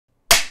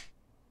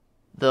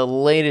The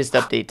latest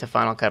update to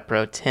Final Cut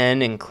Pro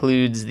 10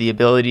 includes the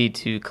ability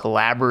to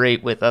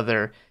collaborate with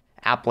other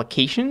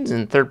applications,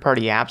 and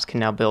third-party apps can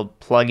now build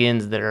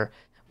plugins that are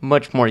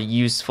much more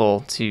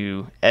useful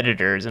to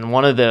editors. And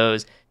one of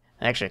those,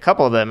 actually a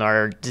couple of them,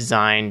 are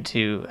designed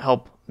to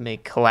help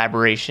make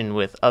collaboration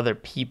with other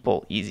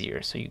people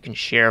easier. So you can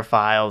share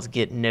files,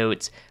 get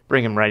notes,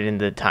 bring them right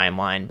into the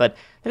timeline. But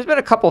there's been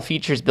a couple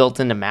features built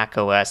into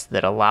macOS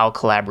that allow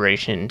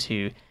collaboration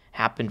to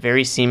happen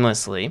very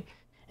seamlessly.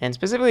 And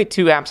specifically,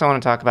 two apps I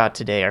want to talk about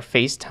today are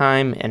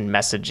FaceTime and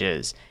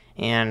Messages.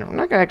 And I'm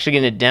not actually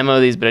going to demo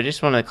these, but I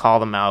just want to call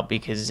them out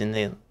because in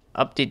the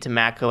update to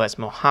macOS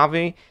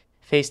Mojave,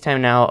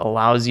 FaceTime now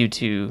allows you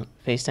to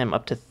FaceTime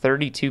up to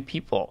 32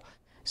 people.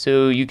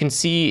 So you can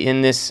see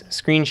in this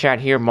screenshot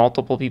here,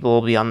 multiple people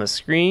will be on the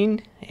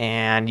screen,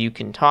 and you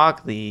can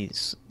talk. The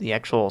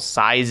actual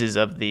sizes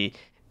of the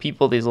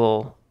people, these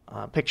little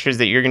pictures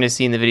that you're going to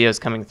see in the videos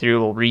coming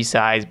through, will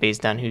resize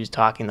based on who's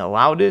talking the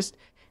loudest.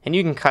 And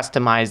you can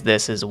customize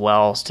this as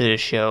well to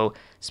show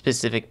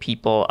specific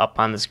people up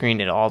on the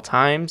screen at all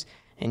times.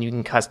 And you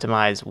can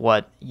customize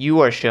what you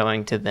are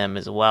showing to them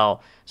as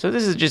well. So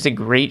this is just a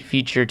great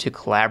feature to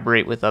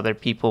collaborate with other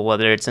people,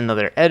 whether it's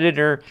another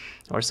editor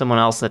or someone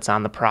else that's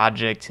on the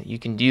project. You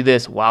can do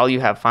this while you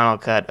have Final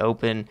Cut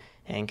open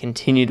and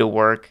continue to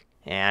work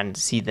and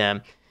see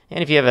them.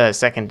 And if you have a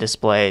second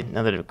display,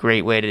 another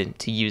great way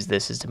to use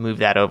this is to move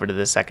that over to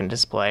the second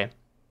display.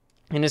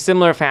 In a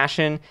similar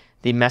fashion,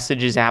 the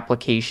Messages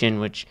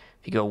application, which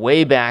if you go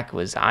way back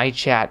was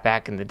iChat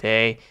back in the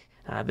day,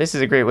 this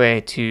is a great way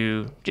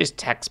to just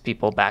text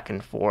people back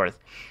and forth.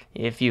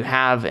 If you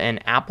have an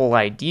Apple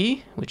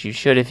ID, which you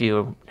should if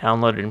you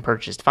downloaded and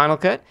purchased Final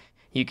Cut,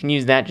 you can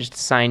use that just to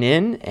sign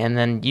in, and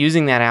then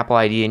using that Apple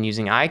ID and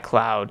using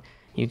iCloud,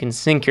 you can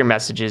sync your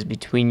messages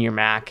between your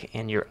Mac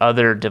and your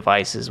other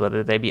devices,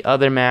 whether they be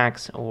other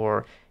Macs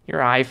or your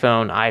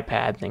iPhone,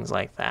 iPad, things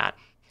like that.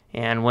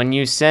 And when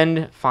you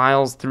send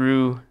files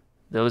through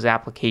those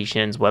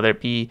applications, whether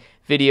it be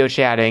video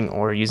chatting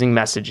or using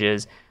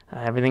messages,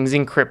 everything's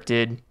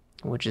encrypted,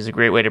 which is a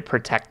great way to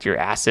protect your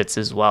assets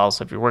as well.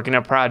 So if you're working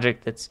on a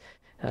project that's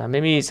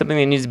maybe something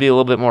that needs to be a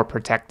little bit more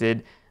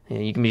protected,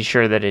 you can be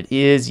sure that it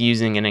is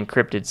using an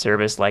encrypted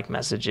service like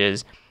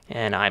Messages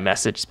and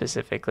iMessage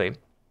specifically.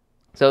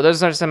 So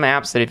those are some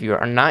apps that if you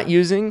are not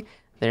using,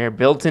 they're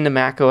built into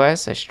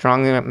macOS. I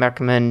strongly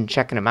recommend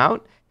checking them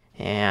out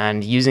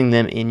and using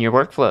them in your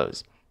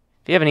workflows.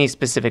 If you have any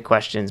specific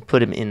questions,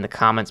 put them in the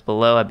comments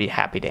below. I'd be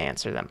happy to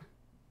answer them.